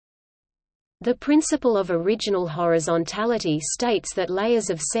The principle of original horizontality states that layers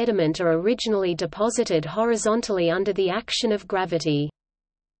of sediment are originally deposited horizontally under the action of gravity.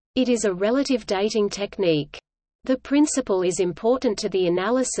 It is a relative dating technique. The principle is important to the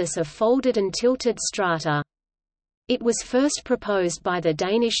analysis of folded and tilted strata. It was first proposed by the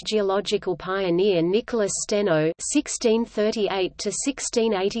Danish geological pioneer Nicholas Steno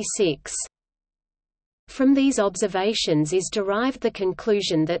 (1638–1686). From these observations is derived the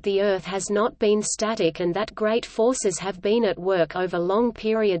conclusion that the Earth has not been static and that great forces have been at work over long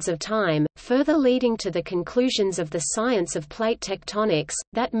periods of time, further leading to the conclusions of the science of plate tectonics,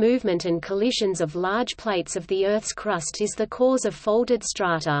 that movement and collisions of large plates of the Earth's crust is the cause of folded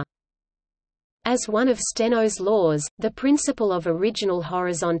strata. As one of Steno's laws, the principle of original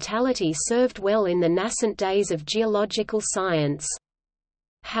horizontality served well in the nascent days of geological science.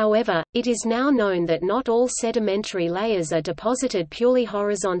 However, it is now known that not all sedimentary layers are deposited purely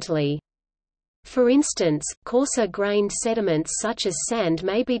horizontally. For instance, coarser-grained sediments such as sand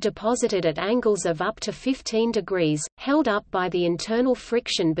may be deposited at angles of up to 15 degrees, held up by the internal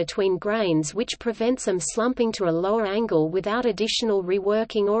friction between grains which prevents them slumping to a lower angle without additional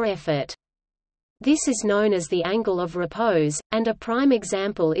reworking or effort. This is known as the angle of repose, and a prime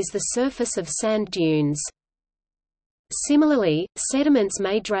example is the surface of sand dunes. Similarly, sediments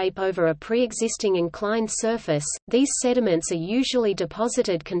may drape over a pre-existing inclined surface. These sediments are usually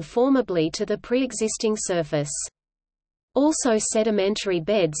deposited conformably to the pre-existing surface. Also, sedimentary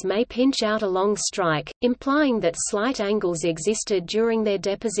beds may pinch out along strike, implying that slight angles existed during their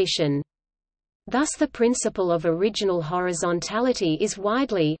deposition. Thus the principle of original horizontality is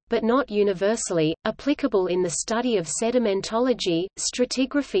widely, but not universally, applicable in the study of sedimentology,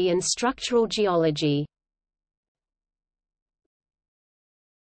 stratigraphy and structural geology.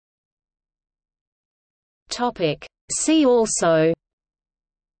 See also: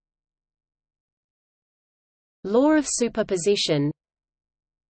 Law of superposition,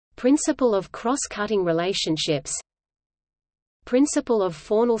 Principle of cross-cutting relationships, Principle of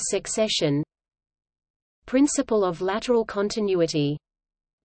faunal succession, Principle of lateral continuity.